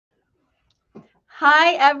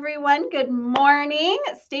Hi, everyone. Good morning.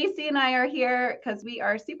 Stacy and I are here because we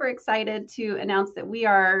are super excited to announce that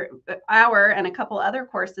our and a couple other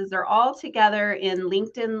courses are all together in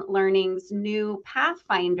LinkedIn Learning's new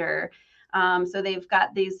Pathfinder. So they've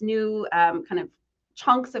got these new kind of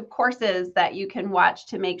chunks of courses that you can watch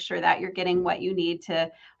to make sure that you're getting what you need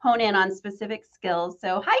to hone in on specific skills.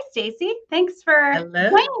 So hi, Stacy. Thanks for Hello.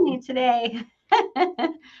 joining me today.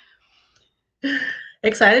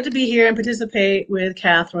 Excited to be here and participate with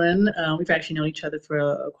Catherine. We've actually known each other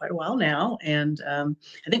for quite a while now. And I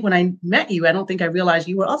think when I met you, I don't think I realized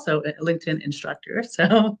you were also a LinkedIn instructor.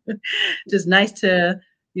 So just nice to,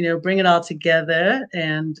 bring it all together.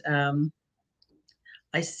 And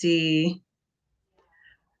I see,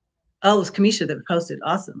 oh, it's Kamisha that posted.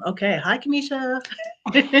 Awesome. Okay. Hi, Kamisha.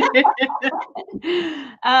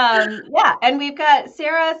 Yeah, and we've got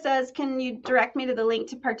Sarah says, can you direct me to the link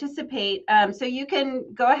to participate? So you can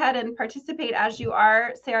go ahead and participate as you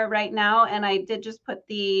are, Sarah, right now. And I did just put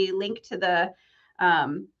the link to the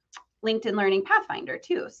LinkedIn Learning Pathfinder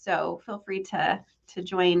too. So feel free to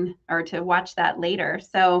join or to watch that later.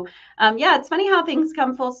 So yeah, it's funny how things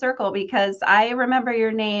come full circle because I remember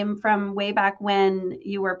your name from way back when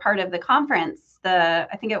you were part of the conference.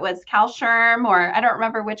 I think it was CalSHRM, or I don't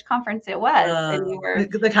remember which conference it was. And you were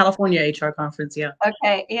The California HR conference. Yeah.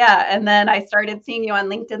 okay, yeah. And then I started seeing you on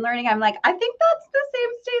LinkedIn Learning. I'm like, I think that's the same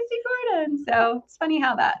Stacy Gordon. So it's funny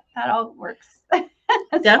how that all works.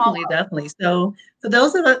 Small Definitely, definitely. So, for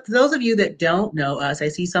those of you that don't know us, I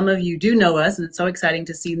see some of you do know us, and it's so exciting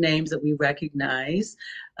to see names that we recognize.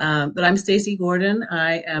 But I'm Stacy Gordon.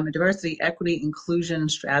 I am a diversity, equity, inclusion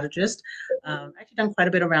strategist. Actually, done quite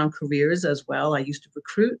a bit around careers as well. I used to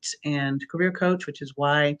recruit and career coach, which is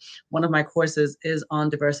why one of my courses is on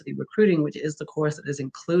diversity recruiting, which is the course that is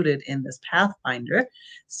included in this Pathfinder.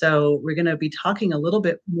 So, we're going to be talking a little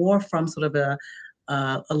bit more from sort of a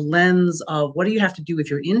lens of what do you have to do if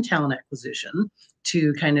you're in talent acquisition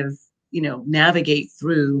to kind of navigate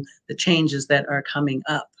through the changes that are coming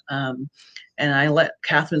up. And I let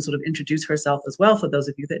Catherine sort of introduce herself as well for those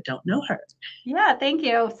of you that don't know her. Yeah, thank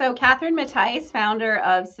you. So Catherine Mattice, founder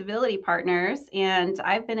of Civility Partners, and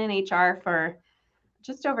I've been in HR for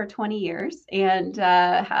just over 20 years and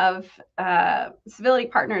have Civility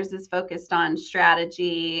Partners is focused on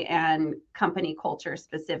strategy and company culture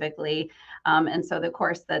specifically. And so the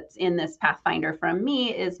course that's in this Pathfinder from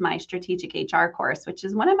me is my strategic HR course, which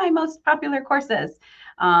is one of my most popular courses.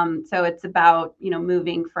 So it's about,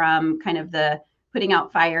 moving from kind of the putting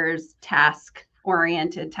out fires, task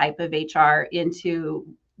oriented type of HR into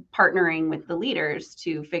partnering with the leaders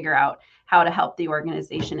to figure out how to help the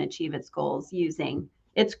organization achieve its goals using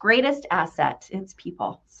its greatest asset, its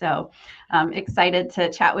people. So I'm excited to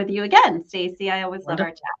chat with you again, Stacy. I always love our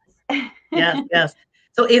Wonderful. chats. Yes, yes.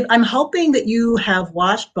 So if I'm hoping that you have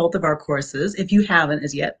watched both of our courses. If you haven't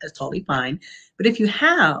as yet, that's totally fine. But if you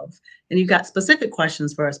have and you've got specific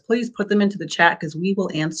questions for us, please put them into the chat because we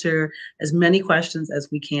will answer as many questions as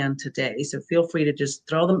we can today. So feel free to just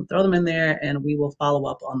throw them in there and we will follow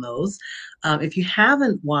up on those. If you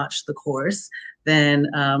haven't watched the course, then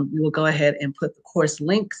we will go ahead and put the course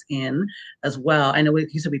links in as well. I know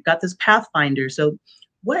you said we've got this Pathfinder. So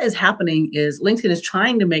what is happening is LinkedIn is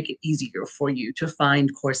trying to make it easier for you to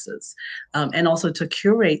find courses and also to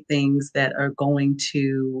curate things that are going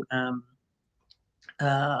to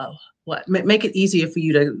make it easier for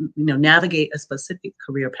you to navigate a specific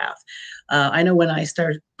career path. I know when I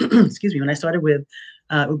started, excuse me, when I started with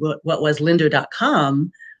what was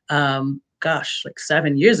lynda.com, gosh, like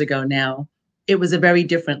 7 years ago now, it was a very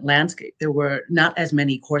different landscape. There were not as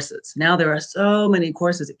many courses. Now there are so many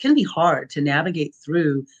courses. It can be hard to navigate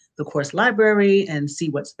through the course library and see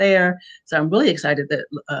what's there. So I'm really excited that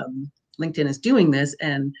LinkedIn is doing this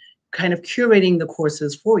and kind of curating the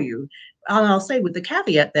courses for you. And I'll say with the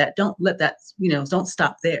caveat that don't let that, don't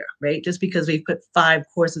stop there, right? Just because we've put 5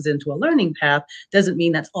 courses into a learning path doesn't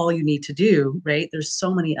mean that's all you need to do, right? There's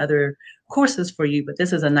so many other courses for you, but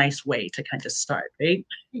this is a nice way to kind of start, right?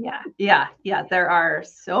 Yeah. There are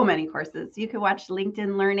so many courses. You could watch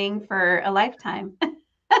LinkedIn Learning for a lifetime.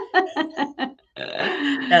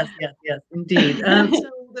 Yes, indeed.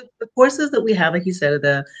 So the courses that we have, like you said,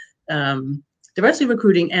 the diversity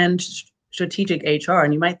recruiting and strategic HR,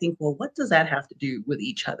 and you might think, well, what does that have to do with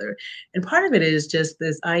each other? And part of it is just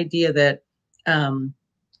this idea that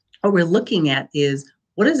what we're looking at is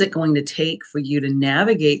what is it going to take for you to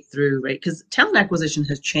navigate through, right? Because talent acquisition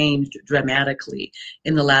has changed dramatically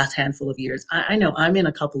in the last handful of years. I know I'm in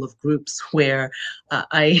a couple of groups where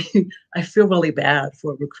I I feel really bad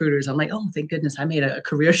for recruiters. I'm like, oh, thank goodness I made a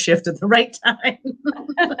career shift at the right time.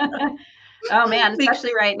 Oh man,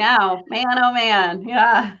 especially right now. Man, oh man.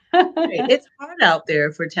 Yeah. It's hard out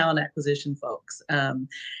there for talent acquisition folks. And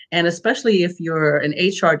especially if you're an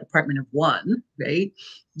HR department of one, right?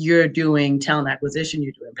 You're doing talent acquisition,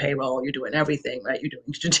 you're doing payroll, you're doing everything, right? You're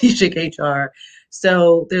doing strategic HR.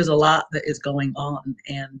 So there's a lot that is going on.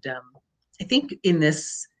 And I think in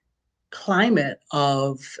this climate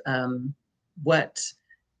of what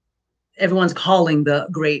everyone's calling the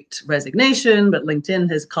great resignation, but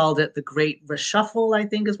LinkedIn has called it the great reshuffle, I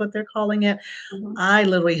think is what they're calling it. Mhm. I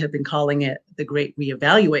literally have been calling it the great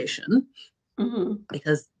reevaluation Mhm.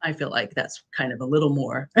 because I feel like that's kind of a little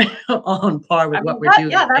more on par with I what mean, we're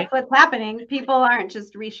doing. yeah, Right? that's what's happening. People aren't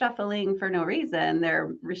just reshuffling for no reason.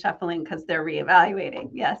 They're reshuffling because they're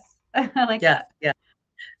reevaluating. Yes. I like Yeah, that. yeah.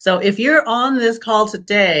 So if you're on this call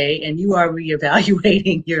today and you are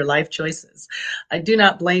reevaluating your life choices, I do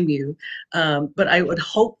not blame you. But I would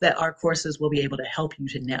hope that our courses will be able to help you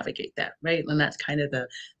to navigate that, right? And that's kind of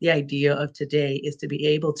the idea of today is to be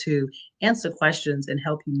able to answer questions and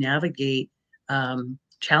help you navigate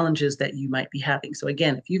challenges that you might be having. So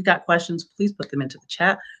again, if you've got questions, please put them into the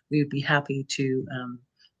chat. We would be happy to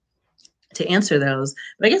answer those.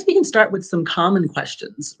 But I guess we can start with some common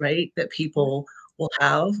questions, right? That people will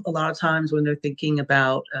have a lot of times when they're thinking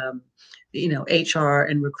about, HR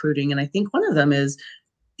and recruiting. And I think one of them is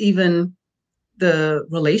even the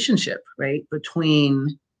relationship, right,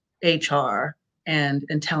 between HR and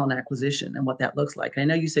talent acquisition and what that looks like. I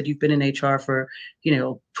know you said you've been in HR for,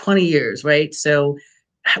 20 years, right? So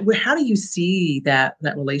how do you see that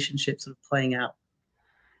relationship sort of playing out?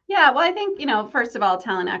 Yeah, well, I think, first of all,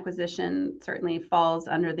 talent acquisition certainly falls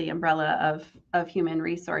under the umbrella of human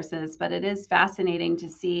resources, but it is fascinating to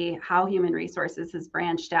see how human resources has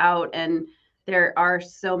branched out, and there are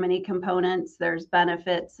so many components. There's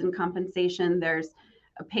benefits and compensation. There's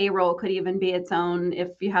a payroll could even be its own if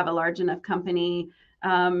you have a large enough company.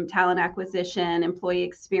 Talent acquisition, employee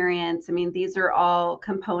experience. I mean, these are all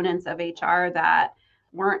components of HR that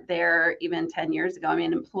weren't there even 10 years ago. I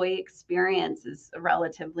mean, employee experience is a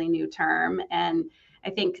relatively new term. And I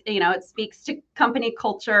think, it speaks to company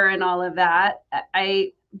culture and all of that.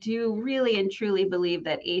 I do really and truly believe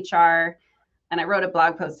that HR, and I wrote a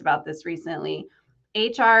blog post about this recently,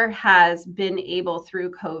 HR has been able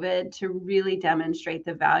through COVID to really demonstrate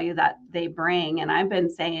the value that they bring. And I've been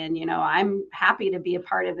saying, I'm happy to be a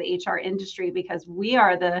part of the HR industry because we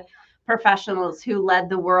are the professionals who led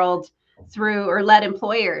the world through or led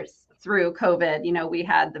employers through COVID. We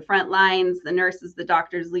had the front lines, the nurses, the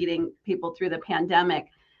doctors leading people through the pandemic,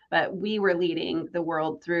 but we were leading the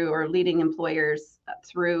world through or leading employers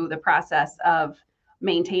through the process of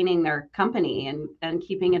maintaining their company and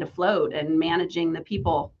keeping it afloat and managing the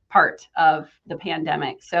people part of the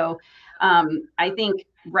pandemic. So I think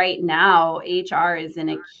right now HR is in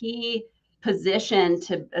a key position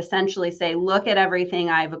to essentially say, look at everything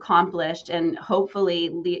I've accomplished. And hopefully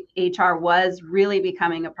HR was really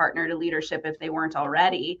becoming a partner to leadership if they weren't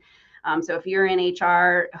already. So if you're in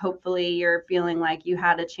HR, hopefully you're feeling like you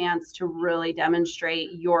had a chance to really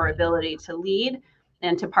demonstrate your ability to lead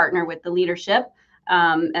and to partner with the leadership.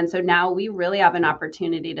 And so now we really have an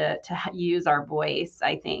opportunity to use our voice,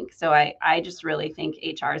 I think. So I just really think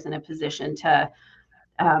HR is in a position to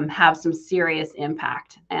have some serious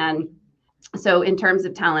impact. And so in terms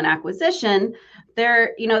of talent acquisition,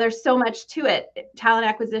 there's so much to it. Talent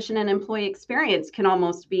acquisition and employee experience can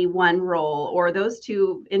almost be one role, or those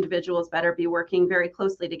two individuals better be working very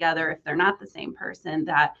closely together if they're not the same person.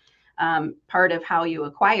 That part of how you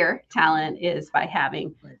acquire talent is by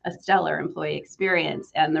having a stellar employee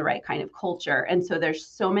experience and the right kind of culture. And so there's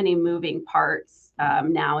so many moving parts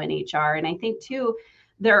now in HR. And I think too,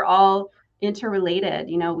 they're all interrelated.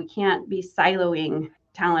 We can't be siloing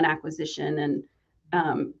talent acquisition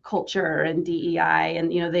and culture and DEI,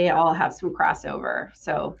 and they all have some crossover.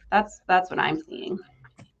 So that's what I'm seeing.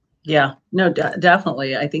 Yeah, no,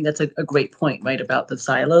 definitely. I think that's a great point, right, about the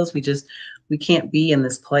silos. We can't be in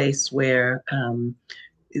this place where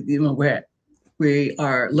where we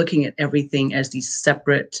are looking at everything as these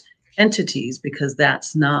separate entities, because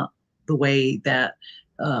that's not the way that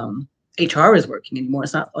HR is working anymore.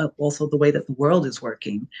 It's not also the way that the world is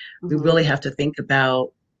working. We really have to think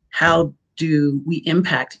about how do we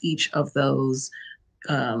impact each of those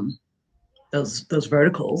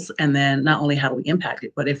verticals, and then not only how do we impact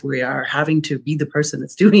it, but if we are having to be the person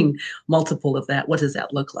that's doing multiple of that, what does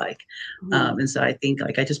that look like? And so I think,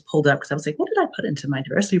 like, I just pulled up because I was like, what did I put into my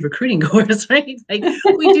diversity recruiting course, right? Like,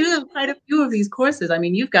 we do have quite a few of these courses. I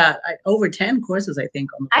mean, you've got over 10 courses, I think,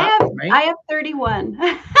 on the platform, right? I have 31.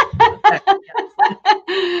 Okay.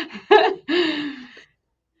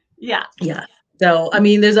 Yeah. Yeah. So, I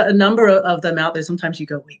mean, there's a number of them out there. Sometimes you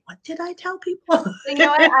go, wait, what did I tell people? You know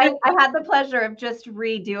what? I had the pleasure of just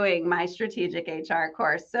redoing my strategic HR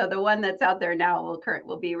course. So the one that's out there now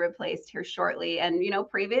will be replaced here shortly. And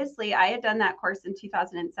previously I had done that course in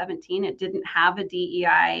 2017. It didn't have a DEI.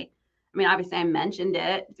 I mean, obviously I mentioned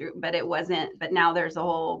it, but it wasn't. But now there's a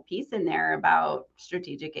whole piece in there about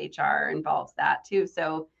strategic HR involves that too.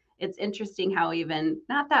 So it's interesting how even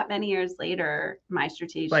not that many years later, my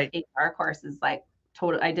strategic Right. HR course is like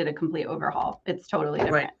total. I did a complete overhaul. It's totally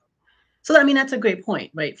different. Right. So, I mean, that's a great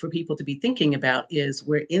point, right? For people to be thinking about is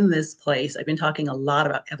we're in this place. I've been talking a lot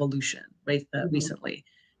about evolution, right? Recently,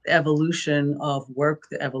 the evolution of work,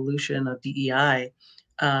 the evolution of DEI.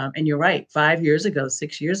 And you're right, 5 years ago,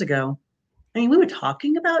 6 years ago, I mean, we were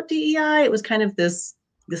talking about DEI. It was kind of this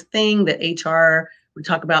thing that HR would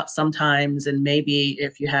talk about sometimes, and maybe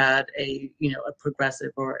if you had a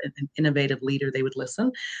progressive or an innovative leader, they would listen.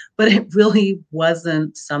 But it really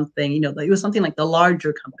wasn't something, it was something like the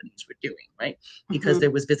larger companies were doing, right? Because there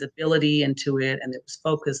was visibility into it and there was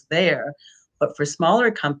focus there. But for smaller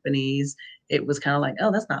companies, it was kind of like,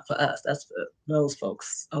 oh, that's not for us. That's for those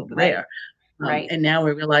folks over there. Right. And now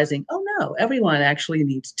we're realizing, oh no, everyone actually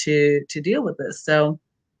needs to deal with this. So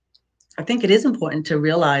I think it is important to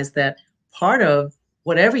realize that part of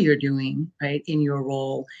whatever you're doing, right, in your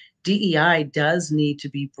role, DEI does need to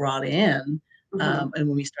be brought in. And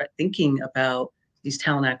when we start thinking about these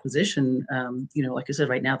talent acquisition, like I said,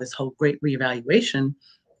 right now, this whole great reevaluation,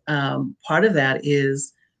 part of that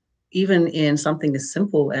is even in something as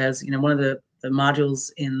simple as, one of the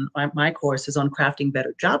modules in my course is on crafting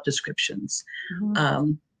better job descriptions.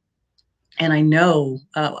 And I know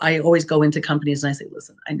I always go into companies and I say,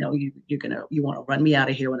 listen, I know you want to run me out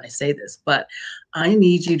of here when I say this, but I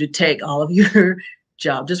need you to take all of your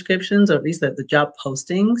job descriptions, or at least the job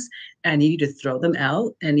postings, and I need you to throw them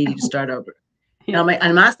out and need you to start over. Now,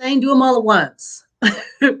 I'm not saying do them all at once,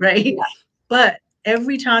 right? Yeah. But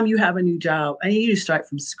every time you have a new job, I need you to start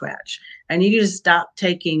from scratch. I need you to stop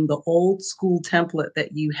taking the old school template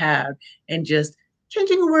that you have and just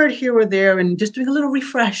changing a word here or there and just doing a little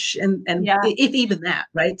refresh and if even that,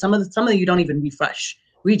 right? Some of them you don't even refresh.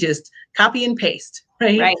 We just copy and paste,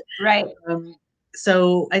 right? Right.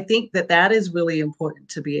 So I think that is really important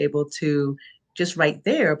to be able to just write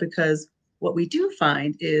there, because what we do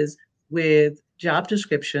find is with job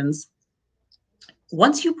descriptions,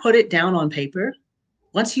 once you put it down on paper,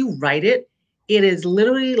 once you write it, it is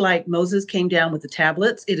literally like Moses came down with the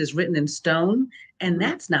tablets. It is written in stone, and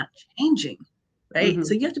that's not changing. Right.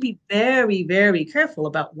 So you have to be very, very careful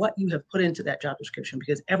about what you have put into that job description,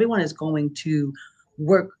 because everyone is going to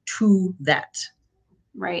work to that.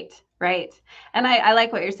 Right. And I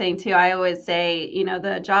like what you're saying too. I always say,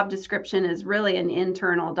 the job description is really an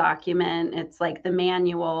internal document. It's like the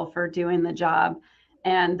manual for doing the job.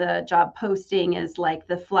 And the job posting is like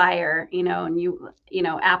the flyer,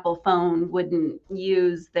 and Apple phone wouldn't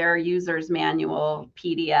use their user's manual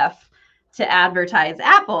PDF to advertise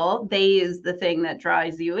Apple. They use the thing that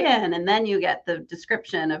draws you in, and then you get the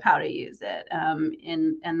description of how to use it.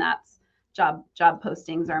 And that's job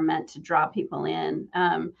postings are meant to draw people in.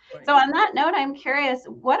 So on that note, I'm curious,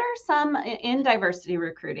 what are some in diversity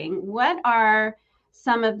recruiting? What are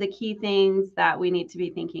some of the key things that we need to be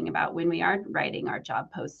thinking about when we are writing our job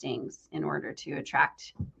postings in order to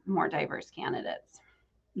attract more diverse candidates?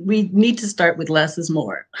 We need to start with less is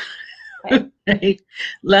more. Right?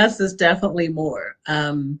 Less is definitely more.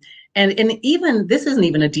 And even this isn't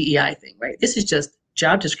even a DEI thing, right? This is just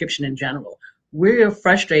job description in general. We're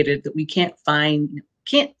frustrated that we can't find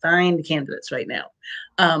candidates right now.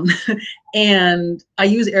 And I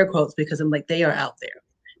use air quotes because I'm like, they are out there.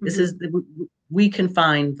 This is, we can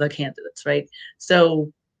find the candidates, right?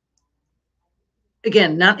 So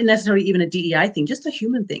again, not necessarily even a DEI thing, just a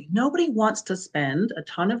human thing. Nobody wants to spend a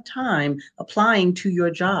ton of time applying to your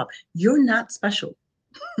job. You're not special.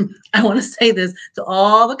 I want to say this to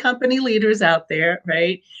all the company leaders out there,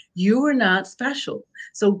 right? You are not special.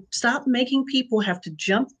 So stop making people have to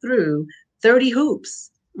jump through 30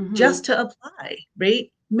 hoops just to apply,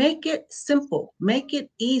 right? Make it simple, make it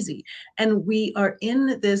easy. And we are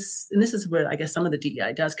in this, and this is where I guess some of the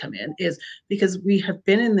DEI does come in, is because we have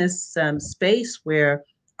been in this space where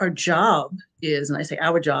our job is, and I say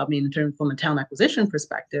our job, I mean in terms from a talent acquisition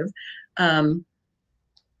perspective,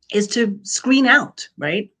 is to screen out,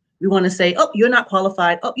 right? We want to say, oh, you're not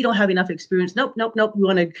qualified. Oh, you don't have enough experience. Nope. We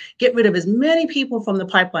want to get rid of as many people from the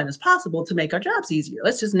pipeline as possible to make our jobs easier.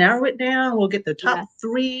 Let's just narrow it down. We'll get the top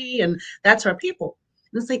 3, and that's our people.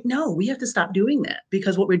 And it's like, no, we have to stop doing that,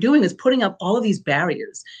 because what we're doing is putting up all of these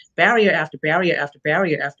barrier after barrier after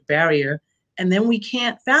barrier after barrier. And then we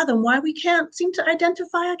can't fathom why we can't seem to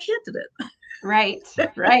identify a candidate. Right,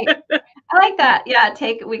 right. I like that. Yeah,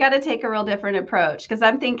 we got to take a real different approach, because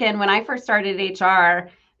I'm thinking when I first started HR,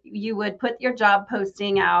 you would put your job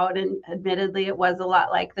posting out, and admittedly, it was a lot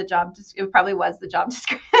like it probably was the job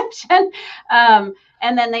description.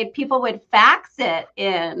 And then people would fax it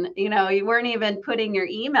in. You weren't even putting your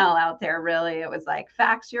email out there really. It was like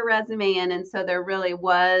fax your resume in, and so there really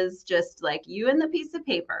was just like you and the piece of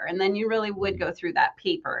paper, and then you really would go through that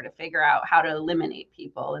paper to figure out how to eliminate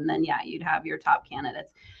people, and then you'd have your top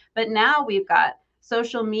candidates. But now we've got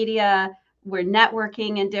social media. We're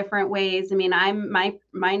networking in different ways. I mean, my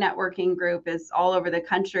networking group is all over the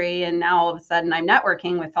country, and now all of a sudden I'm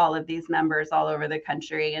networking with all of these members all over the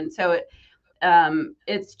country. And so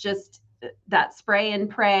it's just that spray and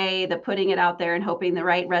pray, the putting it out there and hoping the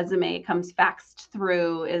right resume comes faxed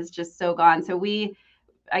through is just so gone. So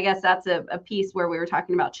I guess that's a piece where we were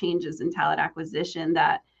talking about changes in talent acquisition,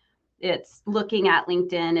 that it's looking at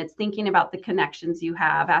LinkedIn, it's thinking about the connections you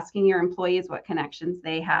have, asking your employees what connections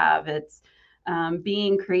they have. It's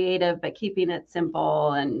being creative, but keeping it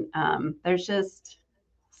simple. And there's just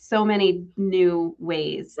so many new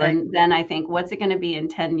ways. Right. And then I think, what's it going to be in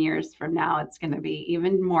 10 years from now? It's going to be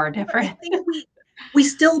even more different. I think we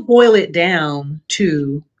still boil it down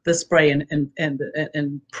to the spray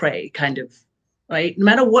and pray kind of, right? No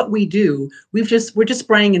matter what we do, we're just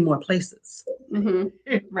spraying in more places.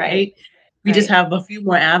 Mm-hmm. Right. We just have a few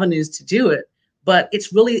more avenues to do it, but it's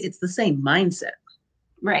the same mindset.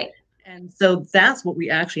 Right. And so that's what we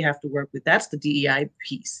actually have to work with. That's the DEI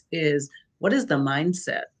piece, is what is the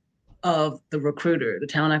mindset of the recruiter, the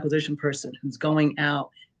talent acquisition person who's going out,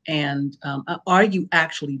 and are you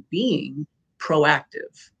actually being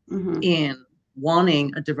proactive in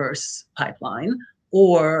wanting a diverse pipeline?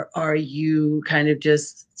 Or are you kind of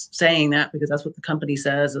just saying that because that's what the company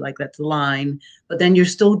says, or like that's the line, but then you're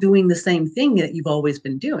still doing the same thing that you've always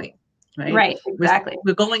been doing, right? Right, exactly.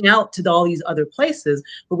 We're going out to all these other places,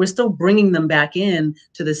 but we're still bringing them back in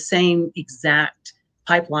to the same exact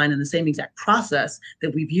pipeline and the same exact process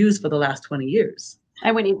that we've used for the last 20 years.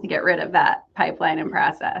 And we need to get rid of that pipeline and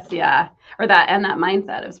process, or that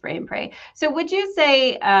mindset of spray and pray. So would you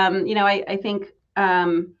say, I think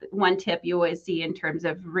one tip you always see in terms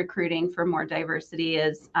of recruiting for more diversity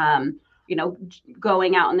is,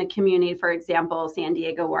 going out in the community. For example, San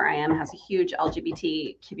Diego, where I am, has a huge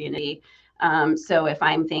LGBT community. So if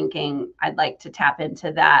I'm thinking I'd like to tap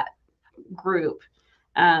into that group,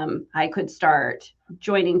 I could start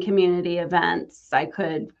joining community events. I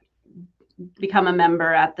could become a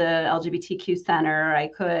member at the LGBTQ Center. I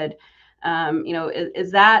could,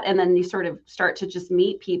 is that, and then you sort of start to just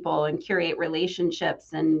meet people and curate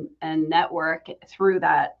relationships and network through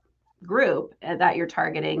that group that you're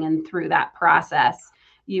targeting. And through that process,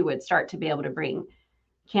 you would start to be able to bring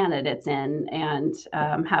candidates in and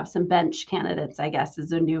have some bench candidates, I guess,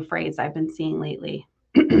 is a new phrase I've been seeing lately.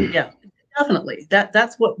 Yeah, definitely.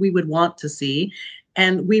 That's what we would want to see.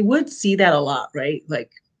 And we would see that a lot, right?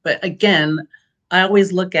 But again, I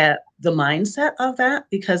always look at the mindset of that,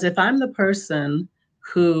 because if I'm the person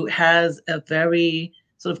who has a very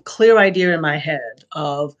sort of clear idea in my head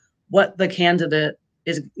of what the candidate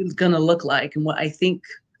is going to look like and what I think,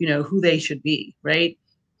 who they should be, right?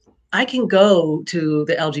 I can go to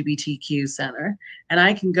the LGBTQ Center, and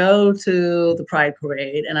I can go to the Pride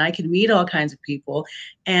Parade, and I can meet all kinds of people.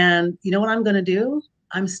 And you know what I'm going to do?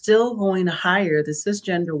 I'm still going to hire the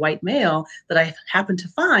cisgender white male that I happen to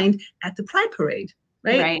find at the Pride Parade,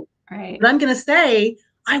 right? Right. But I'm going to say,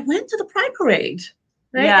 I went to the Pride Parade,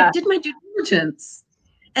 right? Yeah. I did my due diligence.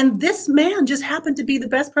 And this man just happened to be the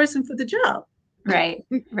best person for the job. Right.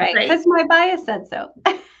 Because my bias said so.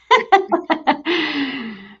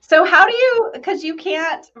 So how do you, because you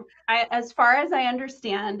can't, as far as I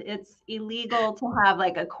understand, it's illegal to have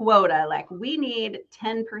like a quota, like we need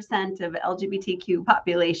 10% of LGBTQ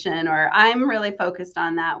population, or I'm really focused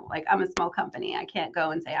on that. Like I'm a small company. I can't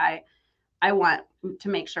go and say, I want to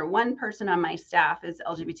make sure one person on my staff is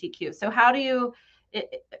LGBTQ. So how do you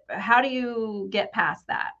get past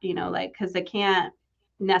that? Because I can't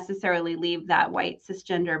necessarily leave that white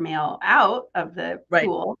cisgender male out of the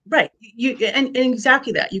pool. Right. And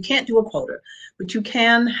exactly that. You can't do a quota, but you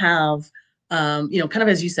can have, kind of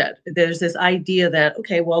as you said, there's this idea that,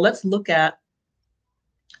 okay, well, let's look at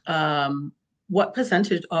what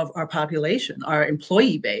percentage of our population, our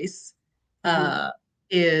employee base,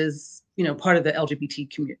 is, part of the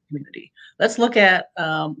LGBT community. Let's look at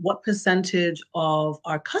what percentage of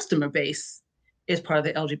our customer base is part of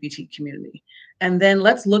the LGBT community. And then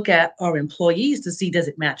let's look at our employees to see, does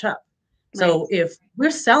it match up? Right. So if we're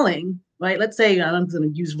selling, right? Let's say I'm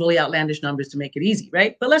going to use really outlandish numbers to make it easy,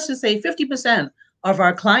 right? But let's just say 50% of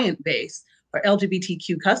our client base are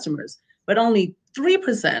LGBTQ customers, but only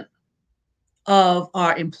 3% of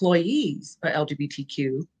our employees are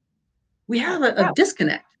LGBTQ. We have a Yeah.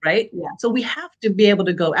 disconnect, right? Yeah. So we have to be able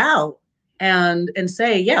to go out and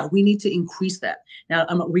say, yeah, we need to increase that. Now,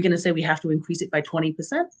 are we going to say we have to increase it by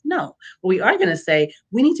 20%? No. But we are going to say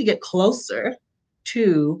we need to get closer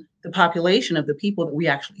to the population of the people that we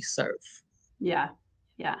actually serve. Yeah.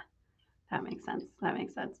 Yeah. That makes sense. That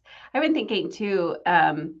makes sense. I've been thinking too,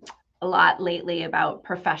 a lot lately about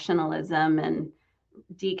professionalism and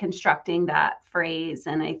deconstructing that phrase.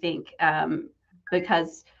 And I think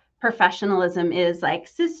because professionalism is like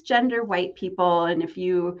cisgender white people, and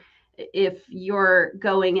if you're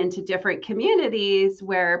going into different communities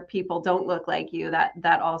where people don't look like you,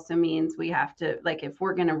 that also means we have to, like, if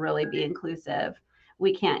we're going to really be inclusive,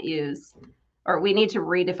 we can't use, or we need to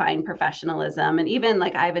redefine professionalism. And even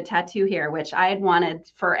like I have a tattoo here, which I had wanted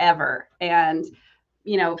forever. And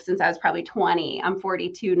since I was probably 20, I'm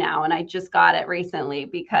 42 now, and I just got it recently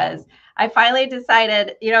because I finally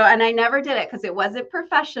decided, and I never did it because it wasn't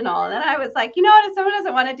professional. And then I was like, what, if someone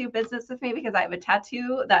doesn't want to do business with me because I have a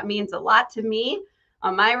tattoo that means a lot to me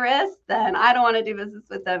on my wrist, then I don't want to do business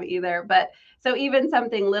with them either. But so even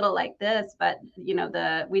something little like this, but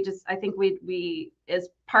I think we as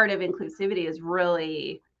part of inclusivity is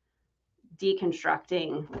really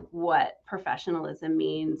deconstructing what professionalism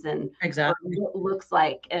means and exactly what it looks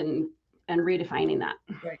like, and redefining that.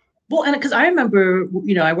 Right. Well, and because I remember,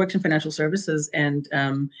 I worked in financial services and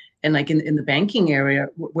like in the banking area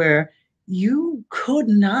where you could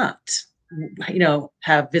not,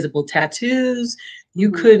 have visible tattoos. You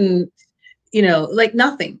couldn't, like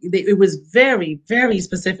nothing. It was very, very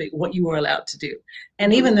specific what you were allowed to do.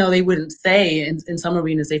 And even though they wouldn't say in some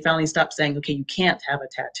arenas, they finally stopped saying, okay, you can't have a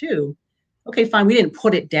tattoo. Okay, fine. We didn't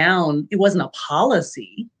put it down. It wasn't a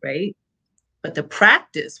policy, right? But the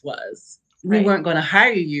practice was we weren't going to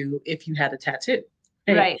hire you if you had a tattoo.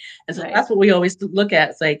 Right. And so that's what we always look at.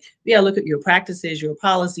 It's like, look at your practices, your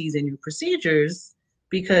policies, and your procedures,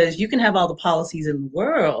 because you can have all the policies in the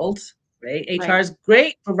world, right? HR is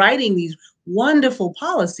great for writing these wonderful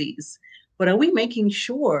policies, but are we making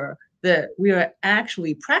sure that we are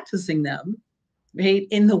actually practicing them, right,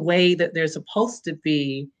 in the way that they're supposed to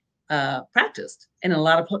be practiced? And we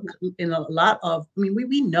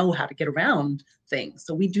know how to get around things,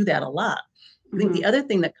 so we do that a lot. I think the other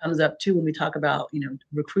thing that comes up too when we talk about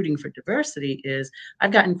recruiting for diversity is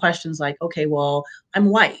I've gotten questions like, okay, well, I'm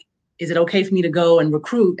white. Is it okay for me to go and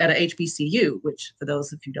recruit at a HBCU, which for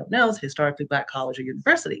those of you who don't know is historically Black college or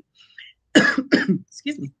university?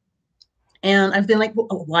 Excuse me. And I've been like,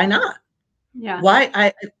 well, why not? Yeah.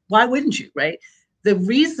 Why wouldn't you, right? The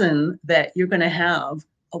reason that you're going to have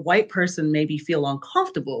a white person maybe feel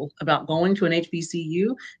uncomfortable about going to an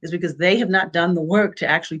HBCU is because they have not done the work to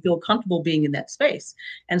actually feel comfortable being in that space.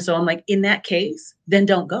 And so I'm like, in that case, then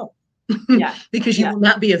don't go. Yeah. Because you will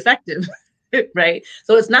not be effective, right?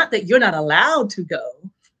 So it's not that you're not allowed to go.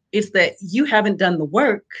 It's that you haven't done the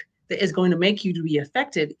work that is going to make you to be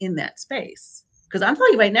effective in that space. Because I'm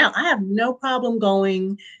telling you right now, I have no problem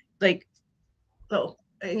going, like, an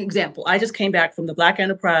example, I just came back from the Black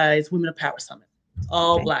Enterprise Women of Power Summit.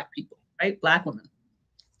 All Black people, right? Black women.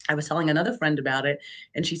 I was telling another friend about it,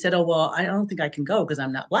 and she said, oh, well, I don't think I can go because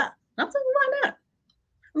I'm not Black. And I'm saying, why not?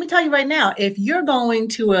 Let me tell you right now, if you're going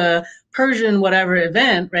to a Persian whatever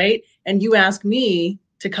event, right, and you ask me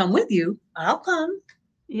to come with you, I'll come.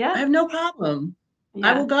 Yeah. I have no problem.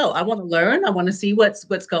 Yeah. I will go. I want to learn. I want to see what's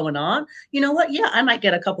going on. You know what? Yeah, I might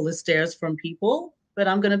get a couple of stares from people, but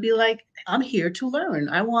I'm going to be like, I'm here to learn.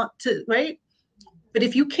 I want to, right? But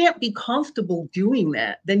if you can't be comfortable doing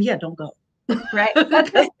that, then yeah, don't go. Right. That's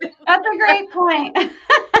a great point.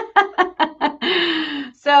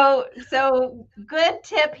 So good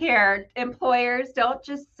tip here. Employers, don't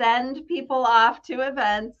just send people off to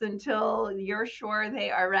events until you're sure they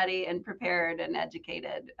are ready and prepared and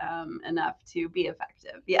educated enough to be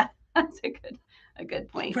effective. Yeah, that's a good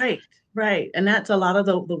point. Right. And that's a lot of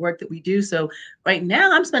the work that we do. So right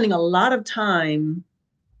now I'm spending a lot of time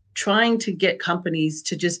trying to get companies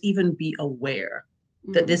to just even be aware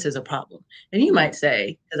that this is a problem. And you might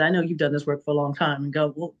say, because I know you've done this work for a long time, and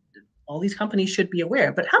go, well, all these companies should be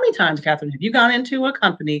aware. But how many times, Catherine, have you gone into a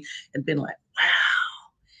company and been like, wow,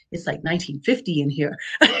 it's like 1950 in here?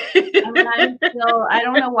 I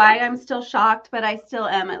don't know why I'm still shocked, but I still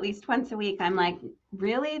am. At least once a week, I'm like,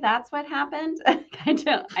 really? That's what happened?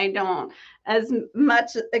 I don't as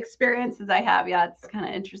much experience as I have. Yeah, it's kind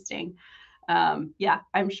of interesting. Yeah,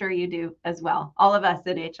 I'm sure you do as well. All of us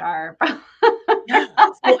in HR Yeah.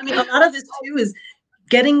 So, I mean, a lot of this too is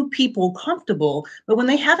getting people comfortable, but when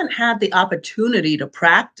they haven't had the opportunity to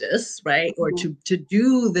practice, right, or Mhm. to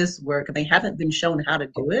do this work, and they haven't been shown how to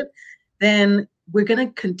do it, then we're going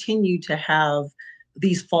to continue to have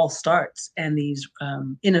these false starts and these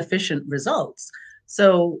inefficient results.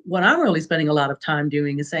 So what I'm really spending a lot of time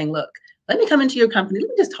doing is saying, look, let me come into your company. Let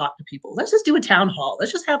me just talk to people. Let's just do a town hall.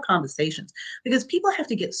 Let's just have conversations because people have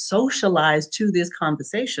to get socialized to this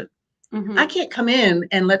conversation. I Mhm. can't come in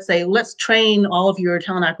and let's say, let's train all of your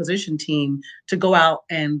talent acquisition team to go out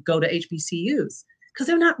and go to HBCUs because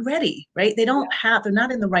they're not ready, right? They're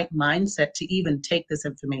not in the right mindset to even take this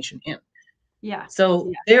information in. Yeah. So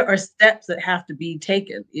Yeah. there are steps that have to be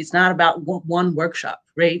taken. It's not about one workshop,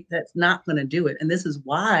 right? That's not going to do it. And this is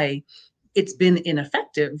why it's been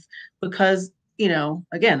ineffective because,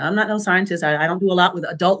 again, I'm not no scientist. I don't do a lot with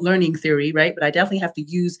adult learning theory, right? But I definitely have to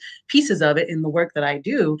use pieces of it in the work that I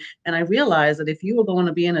do. And I realize that if you are going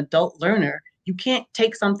to be an adult learner, you can't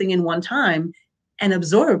take something in one time and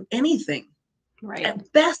absorb anything. Right.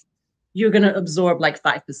 At best, you're going to absorb like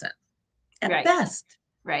 5%. At Right. best.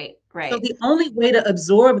 Right. So Right. the only way to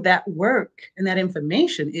absorb that work and that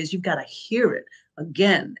information is you've got to hear it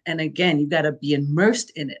again and again. You've got to be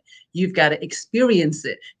immersed in it. You've got to experience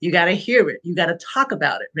it. You got to hear it. You got to talk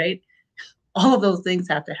about it, right? All of those things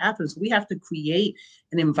have to happen. So we have to create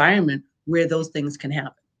an environment where those things can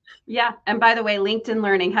happen. Yeah. And by the way, LinkedIn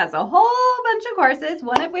Learning has a whole bunch of courses,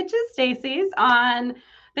 one of which is Stacy's on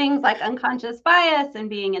things like unconscious bias and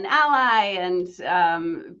being an ally and,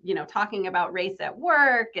 talking about race at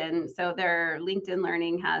work. And so their LinkedIn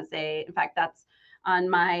Learning has in fact, that's on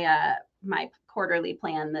my quarterly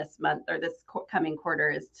plan this month or this coming quarter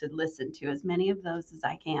is to listen to as many of those as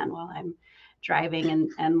I can while I'm driving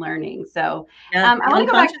and learning. So Yeah, I the want to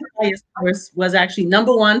go back unconscious bias course was actually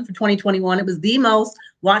 #1 for 2021. It was the most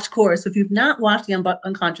watched course. So if you've not watched the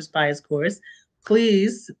unconscious bias course,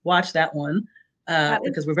 please watch that one that is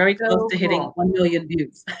because we're very close so to hitting cool. 1 million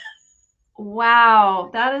views. Wow,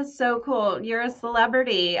 that is so cool. You're a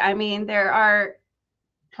celebrity. I mean, there are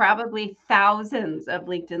probably thousands of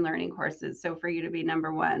LinkedIn Learning courses. So for you to be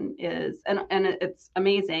 #1 is and it's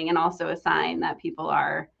amazing and also a sign that people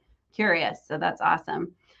are curious. So that's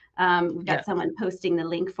awesome. We've got Yeah. someone posting the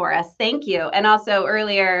link for us. Thank you. And also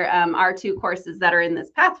earlier, our 2 courses that are in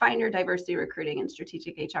this Pathfinder, Diversity Recruiting and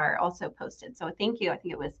Strategic HR, also posted. So thank you. I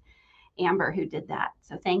think it was Amber who did that.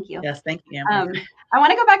 So thank you. Yes, thank you, Amber. I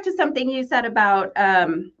want to go back to something you said about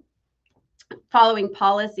following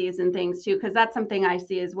policies and things too, because that's something I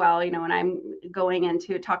see as well. When I'm going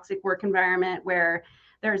into a toxic work environment where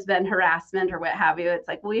there's been harassment or what have you, it's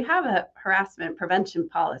like, well, you have a harassment prevention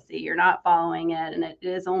policy. You're not following it, and it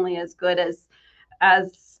is only as good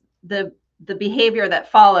as the behavior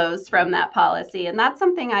that follows from that policy. And that's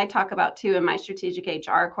something I talk about too in my strategic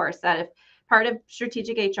HR course, that if part of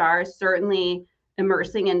strategic HR is certainly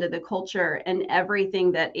immersing into the culture, and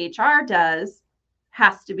everything that HR does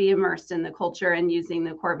has to be immersed in the culture and using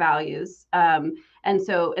the core values. And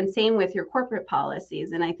same with your corporate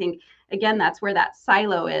policies. And I think, again, that's where that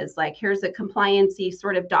silo is. Like, here's a compliancy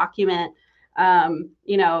sort of document, and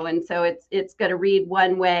so it's going to read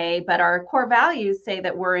one way, but our core values say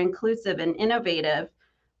that we're inclusive and innovative.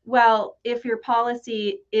 Well, if your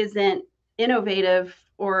policy isn't innovative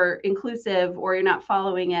or inclusive, or you're not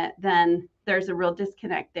following it, then there's a real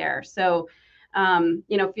disconnect there. So,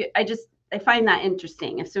 I find that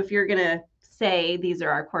interesting. So if you're going to say these are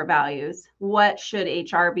our core values, what should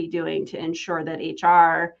HR be doing to ensure that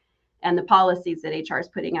HR and the policies that HR is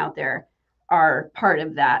putting out there are part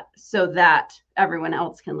of that, so that everyone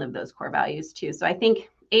else can live those core values too? So I think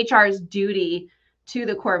HR's duty to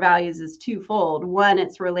the core values is twofold. One,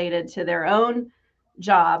 it's related to their own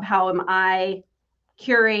job. How am I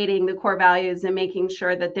curating the core values and making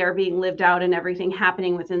sure that they're being lived out and everything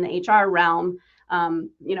happening within the HR realm?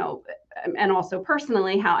 And also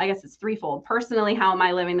personally, how, I guess it's threefold. Personally, how am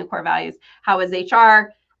I living the core values? How is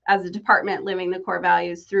HR as a department living the core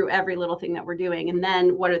values through every little thing that we're doing? And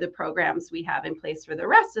then what are the programs we have in place for the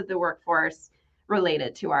rest of the workforce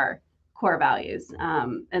related to our core values?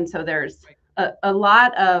 And so there's a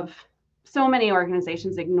lot of, so many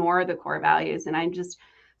organizations ignore the core values. And I'm just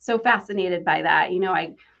so fascinated by that.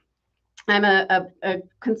 I'm a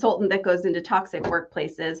consultant that goes into toxic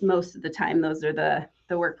workplaces. Most of the time, those are the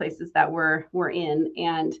workplaces that we're in.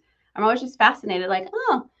 And I'm always just fascinated, like,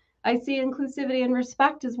 oh, I see inclusivity and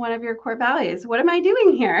respect as one of your core values. What am I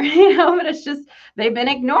doing here? But it's just, they've been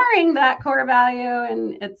ignoring that core value,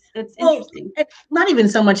 and it's interesting. It's not even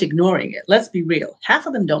so much ignoring it. Let's be real. Half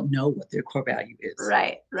of them don't know what their core value is.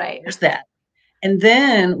 Right. There's that. And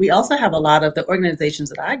then we also have a lot of the organizations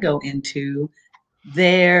that I go into,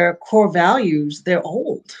 their core values, they're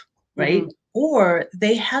old, right? Mm-hmm. Or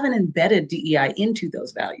they haven't embedded DEI into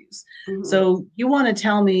those values. Mm-hmm. So you want to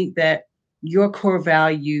tell me that your core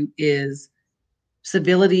value is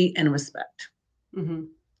civility and respect. Mm-hmm.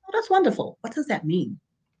 Oh, that's wonderful. What does that mean?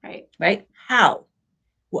 Right. Right? How?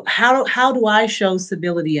 How do I show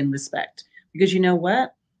civility and respect? Because you know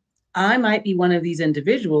what? I might be one of these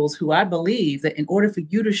individuals who I believe that in order for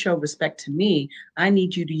you to show respect to me, I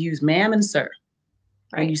need you to use ma'am and sir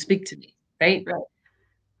when you Right. speak to me, right? Right.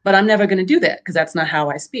 But I'm never going to do that because that's not how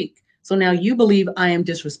I speak. So now you believe I am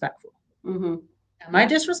disrespectful. Mm-hmm. Am I Yeah.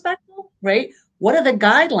 disrespectful? Right? What are the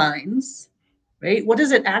guidelines? Right? What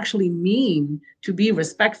does it actually mean to be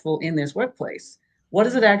respectful in this workplace? What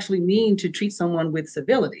does it actually mean to treat someone with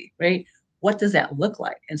civility? Right? What does that look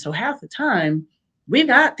like? And so half the time, we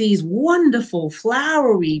got these wonderful,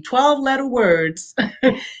 flowery 12-letter words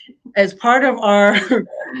as part of our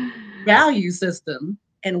value system.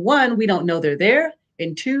 And one, we don't know they're there.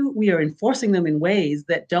 And two, we are enforcing them in ways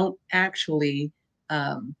that don't actually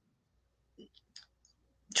um,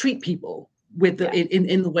 treat people with the Yeah.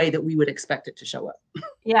 in the way that we would expect it to show up.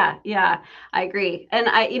 Yeah, yeah, I agree. And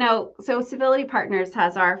so Civility Partners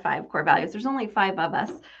has our 5 core values. There's only 5 of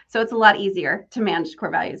us, so it's a lot easier to manage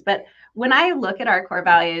core values. But when I look at our core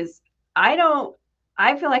values, I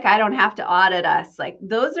feel like I don't have to audit us. Like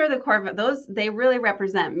those are the core, they really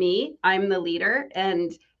represent me. I'm the leader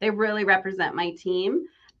and they really represent my team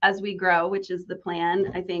as we grow, which is the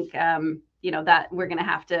plan. I think, that we're going to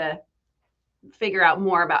have to figure out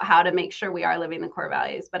more about how to make sure we are living the core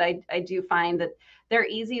values. But I do find that they're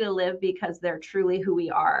easy to live because they're truly who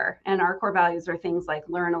we are. And our core values are things like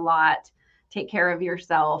learn a lot, take care of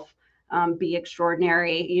yourself, be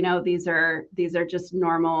extraordinary. These are just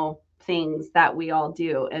normal things that we all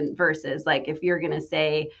do. And versus like if you're going to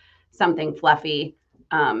say something fluffy,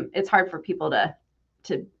 it's hard for people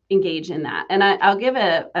to engage in that. And I'll give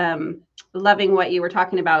loving what you were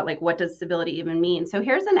talking about, like what does civility even mean? So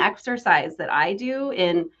here's an exercise that I do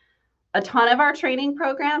in a ton of our training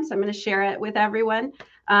programs. I'm going to share it with everyone.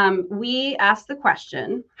 We ask the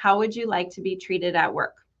question, how would you like to be treated at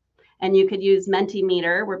work? And you could use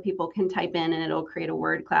Mentimeter where people can type in and it'll create a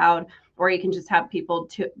word cloud, or you can just have people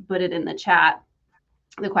to put it in the chat.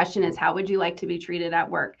 The question is, how would you like to be treated at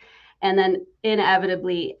work? And then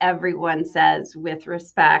inevitably everyone says with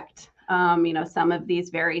respect, some of these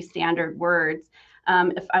very standard words,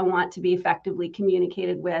 if I want to be effectively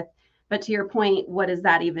communicated with. But to your point, what does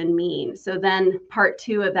that even mean? So then part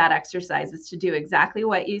 2 of that exercise is to do exactly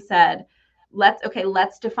what you said.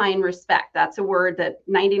 Let's define respect. That's a word that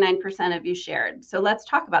 99% of you shared. So let's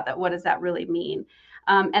talk about that. What does that really mean?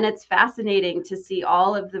 And it's fascinating to see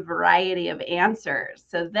all of the variety of answers.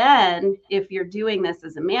 So then if you're doing this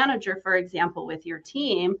as a manager, for example, with your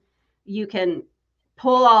team, you can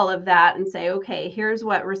pull all of that and say, okay, here's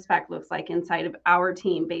what respect looks like inside of our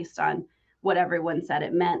team based on what everyone said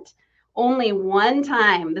it meant. Only one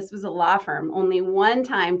time, this was a law firm, only one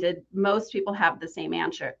time did most people have the same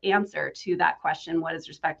answer to that question, what does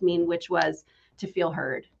respect mean, which was to feel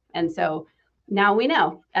heard. And so now we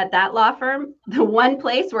know at that law firm, the one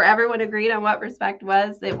place where everyone agreed on what respect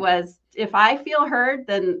was, it was if I feel heard,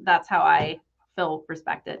 then that's how I feel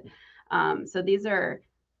respected. So these are,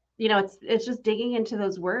 it's just digging into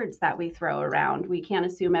those words that we throw around. We can't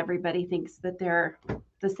assume everybody thinks that they're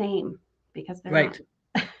the same because they're Right.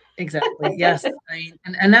 not. Exactly. Yes.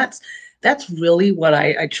 And that's really what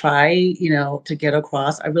I try, to get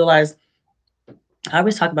across. I realize I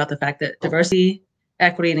always talk about the fact that diversity,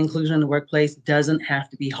 equity, and inclusion in the workplace doesn't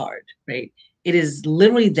have to be hard, right? It is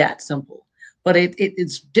literally that simple. But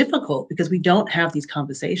it's difficult because we don't have these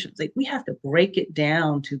conversations. Like we have to break it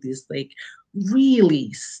down to this like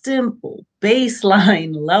really simple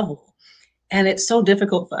baseline level. And it's so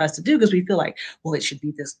difficult for us to do because we feel like, well, it should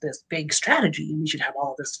be this big strategy and we should have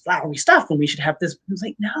all this flowery stuff and we should have this. It's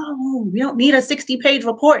like, no, we don't need a 60-page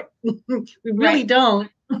report. We really Right.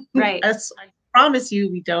 don't. Right. I promise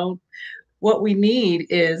you, we don't. What we need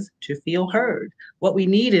is to feel heard. What we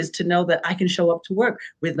need is to know that I can show up to work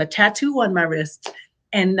with a tattoo on my wrist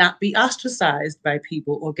and not be ostracized by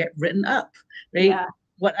people or get written up, right? Yeah.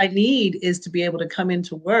 What I need is to be able to come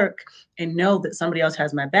into work and know that somebody else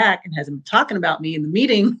has my back and hasn't been talking about me in the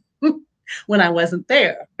meeting when I wasn't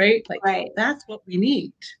there, right? Like Right. that's what we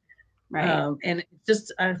need. Right. And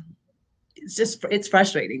it's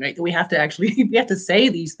frustrating, right? That we have to say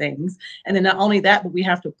these things. And then not only that, but we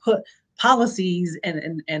have to put policies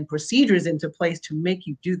and procedures into place to make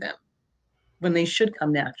you do them when they should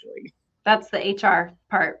come naturally. That's the HR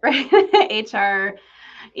part, right? HR,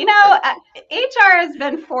 HR has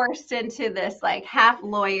been forced into this like half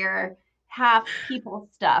lawyer, half people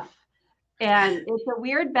stuff. And it's a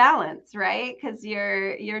weird balance, right? Because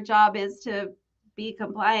your job is to be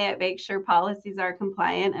compliant, make sure policies are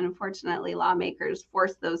compliant, and unfortunately lawmakers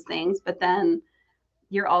force those things, but then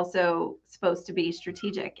you're also supposed to be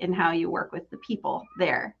strategic in how you work with the people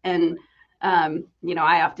there. And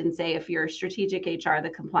I often say if you're strategic HR, the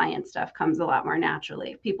compliance stuff comes a lot more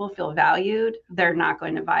naturally. If people feel valued, they're not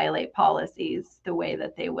going to violate policies the way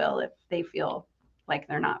that they will if they feel like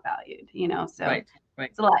they're not valued, so Right.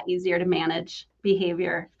 It's a lot easier to manage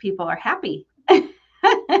behavior if people are happy.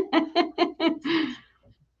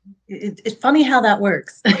 It's funny how that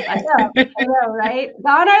works. I know, right?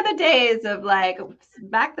 Gone are the days of like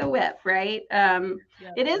back the whip, right?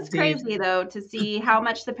 It is crazy though to see how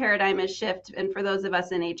much the paradigm has shifted. And for those of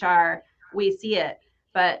us in HR, we see it.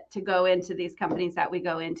 But to go into these companies that we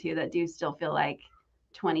go into that do still feel like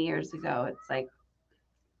 20 years ago, it's like,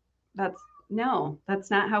 that's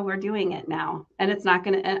not how we're doing it now. And it's not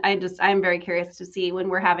going to, I'm very curious to see when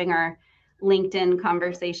we're having our LinkedIn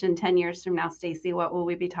conversation 10 years from now, Stacy, what will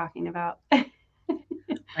we be talking about?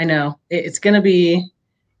 I know it's going to be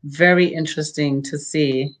very interesting to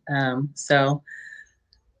see. So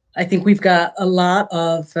I think we've got a lot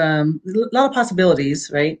of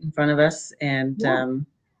possibilities right in front of us, and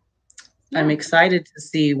I'm excited to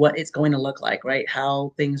see what it's going to look like, right?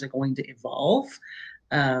 How things are going to evolve.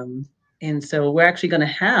 And so we're actually going to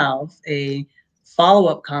have a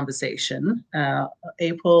follow-up conversation,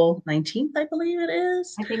 April 19th, I believe it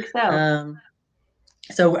is. I think so.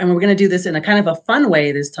 And we're going to do this in a kind of a fun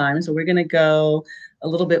way this time. So we're going to go a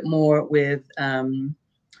little bit more with, what's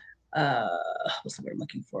the word I'm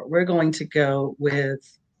looking for? We're going to go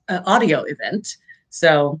with an audio event.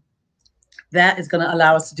 So that is going to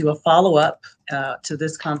allow us to do a follow-up to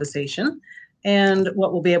this conversation. And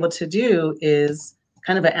what we'll be able to do is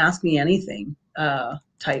kind of an ask me anything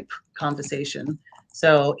type conversation.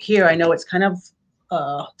 So here, I know it's kind of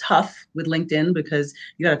tough with LinkedIn because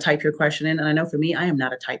you got to type your question in. And I know for me, I am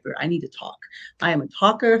not a typer. I need to talk. I am a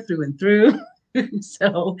talker through and through.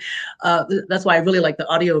 So that's why I really like the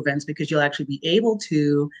audio events, because you'll actually be able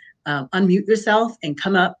to unmute yourself and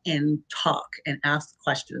come up and talk and ask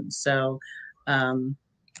questions. So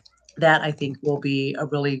that I think will be a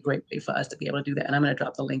really great way for us to be able to do that. And I'm going to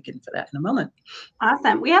drop the link in for that in a moment.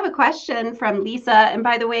 Awesome. We have a question from Lisa. And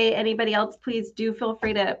by the way, anybody else, please do feel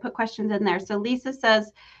free to put questions in there. So Lisa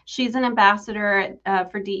says she's an ambassador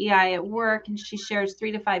for DEI at work, and she shares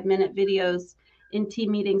 3 to 5 minute videos in team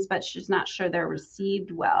meetings, but she's not sure they're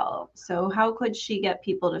received well. So how could she get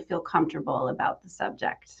people to feel comfortable about the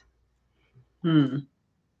subject? To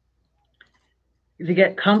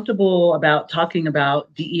get comfortable about talking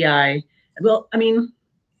about DEI. Well, I mean,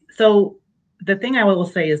 so the thing I will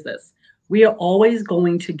say is this: we are always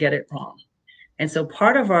going to get it wrong. And so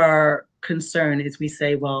part of our concern is we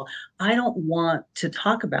say, well, I don't want to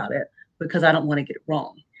talk about it because I don't want to get it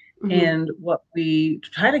wrong. Mm-hmm. And what we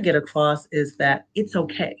try to get across is that it's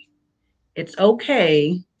okay. It's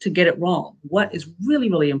okay to get it wrong. What is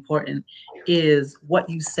really, really important is what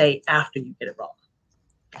you say after you get it wrong.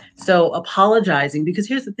 So apologizing, because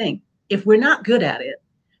here's the thing: if we're not good at it,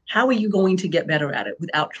 how are you going to get better at it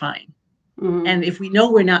without trying? Mm-hmm. And if we know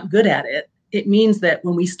we're not good at it, it means that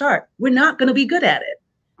when we start, we're not going to be good at it.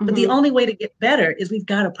 Mm-hmm. But the only way to get better is we've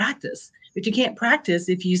got to practice. But you can't practice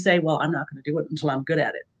if you say, well, I'm not going to do it until I'm good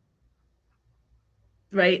at it.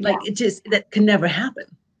 Right? Yeah. Like that can never happen.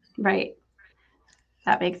 Right.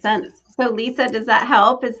 That makes sense. So Lisa, does that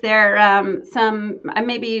help? Is there some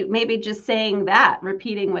maybe just saying that,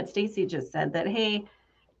 repeating what Stacy just said, that, hey,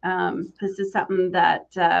 this is something that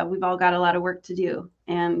we've all got a lot of work to do,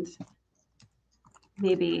 and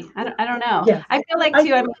maybe I don't know. Yeah. I feel like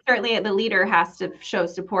too. I mean, certainly the leader has to show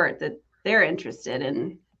support that they're interested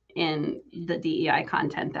in the DEI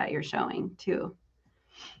content that you're showing too.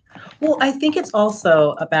 Well, I think it's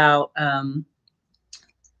also about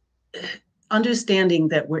understanding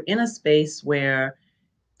that we're in a space where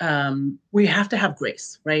we have to have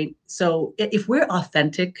grace, right? So if we're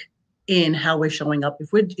authentic in how we're showing up,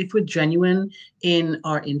 if we're genuine in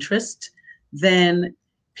our interest, then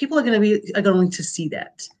people are going to see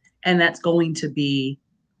that, and that's going to be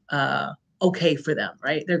okay for them,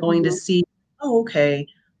 right? They're going to see, oh, okay,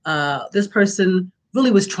 this person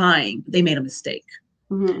really was trying, but they made a mistake.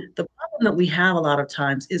 Mm-hmm. The problem that we have a lot of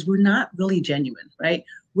times is we're not really genuine, right?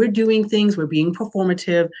 We're doing things, we're being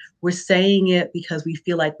performative, we're saying it because we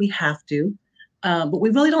feel like we have to, but we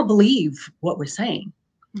really don't believe what we're saying.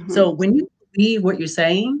 Mm-hmm. So when you believe what you're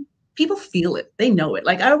saying, people feel it, they know it.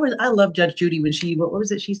 Like I love Judge Judy when what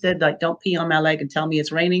was it she said, like, don't pee on my leg and tell me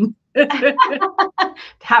it's raining.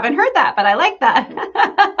 Haven't heard that, but I like that.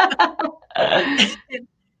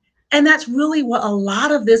 And that's really what a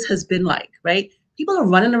lot of this has been like, right? People are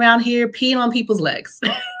running around here peeing on people's legs,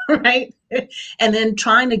 right? And then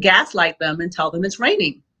trying to gaslight them and tell them it's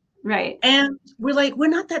raining. Right. And we're like, we're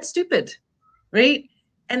not that stupid, right?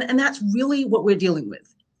 And that's really what we're dealing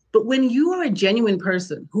with. But when you are a genuine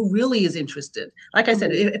person who really is interested, like I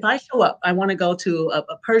said, if I show up, I want to go to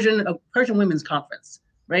a Persian women's conference,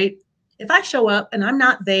 right? If I show up and I'm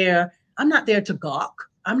not there to gawk.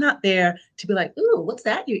 I'm not there to be like, ooh, what's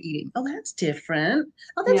that you're eating? Oh, that's different.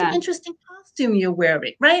 Oh, that's an interesting costume you're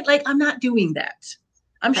wearing, right? Like, I'm not doing that.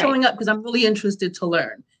 I'm showing up because I'm really interested to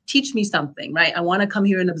learn. Teach me something, right? I want to come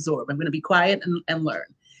here and absorb. I'm going to be quiet and learn.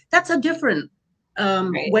 That's a different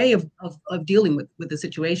way of dealing with the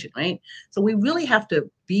situation, right? So we really have to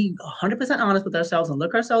be 100% honest with ourselves and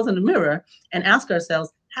look ourselves in the mirror and ask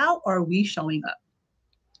ourselves, how are we showing up?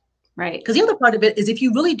 Right. Because the other part of it is if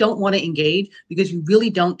you really don't want to engage because you really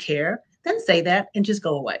don't care, then say that and just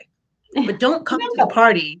go away. But don't come to the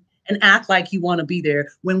party and act like you want to be there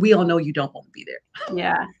when we all know you don't want to be there.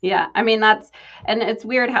 Yeah. Yeah. I mean, and it's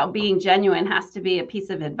weird how being genuine has to be a piece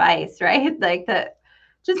of advice, right? Like that,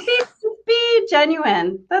 just be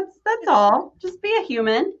genuine. That's all. Just be a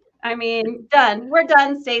human. I mean, done. We're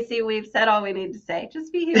done, Stacy. We've said all we need to say.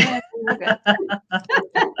 Just be human. We're good.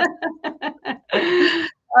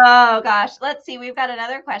 Oh gosh, let's see. We've got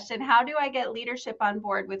another question. How do I get leadership on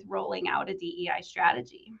board with rolling out a DEI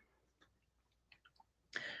strategy?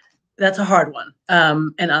 That's a hard one.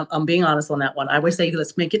 And I'm being honest on that one. I would say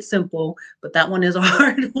let's make it simple, but that one is a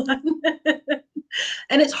hard one.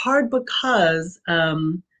 And it's hard because,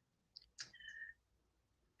 again,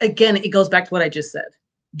 it goes back to what I just said.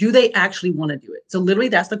 Do they actually want to do it? So literally,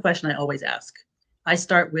 that's the question I always ask. I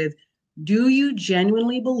start with, do you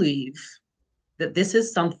genuinely believe that this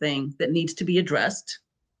is something that needs to be addressed?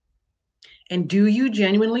 And do you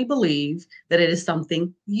genuinely believe that it is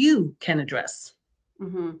something you can address?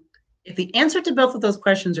 Mm-hmm. If the answer to both of those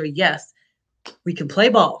questions are yes, we can play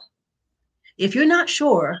ball. If you're not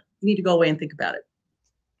sure, you need to go away and think about it.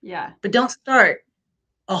 Yeah. But don't start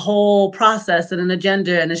a whole process and an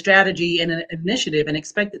agenda and a strategy and an initiative and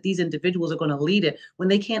expect that these individuals are going to lead it when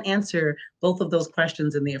they can't answer both of those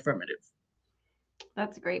questions in the affirmative.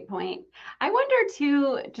 That's a great point. I wonder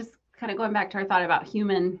too, just kind of going back to our thought about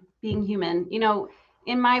being human,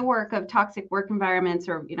 in my work of toxic work environments,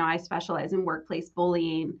 or, I specialize in workplace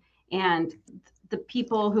bullying, and the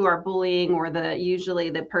people who are bullying, or usually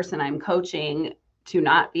the person I'm coaching to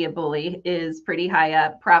not be a bully, is pretty high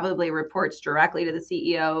up, probably reports directly to the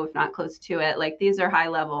CEO, if not close to it. Like, these are high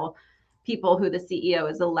level people who the CEO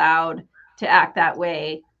is allowed to act that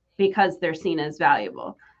way because they're seen as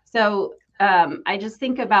valuable. So I just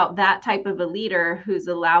think about that type of a leader who's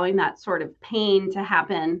allowing that sort of pain to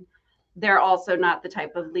happen. They're also not the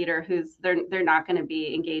type of leader they're not going to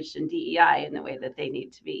be engaged in DEI in the way that they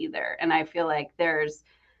need to be either. And I feel like there's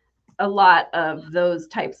a lot of those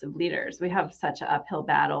types of leaders. We have such an uphill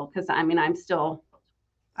battle because I'm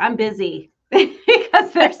busy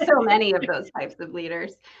because there's so many of those types of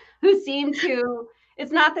leaders who seem to,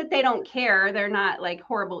 it's not that they don't care. They're not like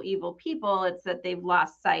horrible, evil people. It's that they've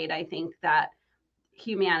lost sight, I think, that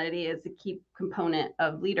humanity is a key component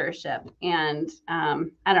of leadership. And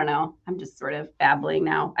I don't know, I'm just sort of babbling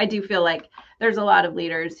now. I do feel like there's a lot of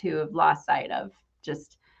leaders who have lost sight of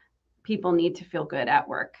just people need to feel good at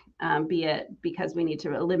work, be it because we need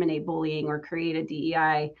to eliminate bullying or create a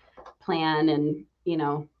DEI plan. And,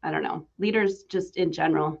 I don't know, leaders just in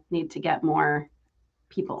general need to get more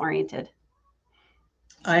people oriented.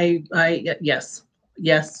 Yes.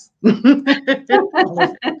 I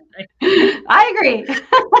agree.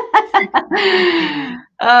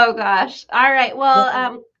 Oh gosh. All right.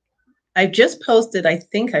 Well, I just posted, I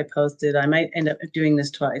might end up doing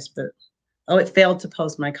this twice, but it failed to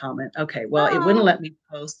post my comment. Okay. Well, it wouldn't let me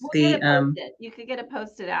post you could get it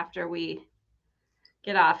posted after we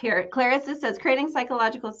get off here. Clarissa says, creating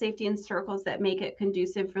psychological safety in circles that make it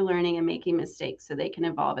conducive for learning and making mistakes so they can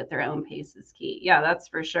evolve at their own pace is key. Yeah, that's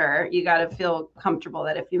for sure. You got to feel comfortable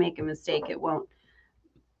that if you make a mistake, it won't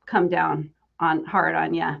come down hard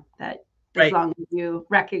on you. That as long as you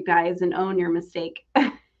recognize and own your mistake,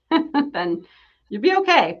 then you'll be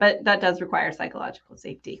okay. But that does require psychological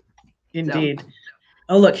safety. Indeed. So.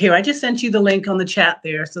 Oh, look here. I just sent you the link on the chat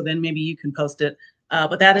there. So then maybe you can post it.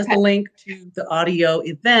 But that is the link to the audio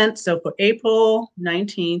event. So for April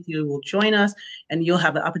 19th, you will join us and you'll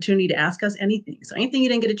have the opportunity to ask us anything. So anything you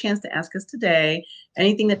didn't get a chance to ask us today,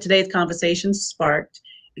 anything that today's conversation sparked.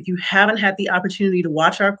 If you haven't had the opportunity to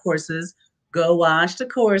watch our courses, go watch the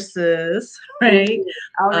courses, right?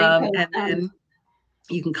 I'll repost And them. then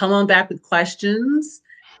you can come on back with questions,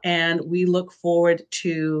 and we look forward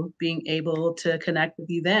to being able to connect with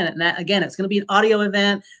you then. And that, again, it's going to be an audio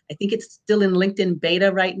event. I think it's still in LinkedIn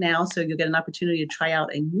beta right now, so you'll get an opportunity to try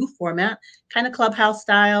out a new format, kind of Clubhouse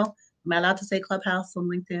style. Am I allowed to say Clubhouse on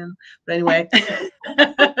LinkedIn? But anyway.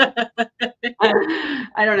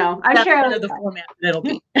 I don't know. I'm That's sure kind of the format that it'll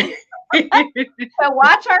be. So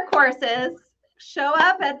watch our courses, show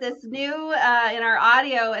up at this new in our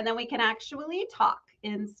audio, and then we can actually talk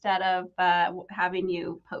instead of having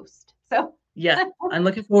you post. So yeah, I'm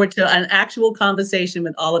looking forward to an actual conversation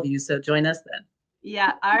with all of you. So join us then.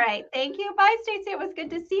 Yeah. All right. Thank you. Bye, Stacey. It was good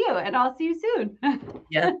to see you, and I'll see you soon.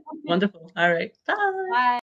 Yeah. Wonderful. All right. Bye. Bye.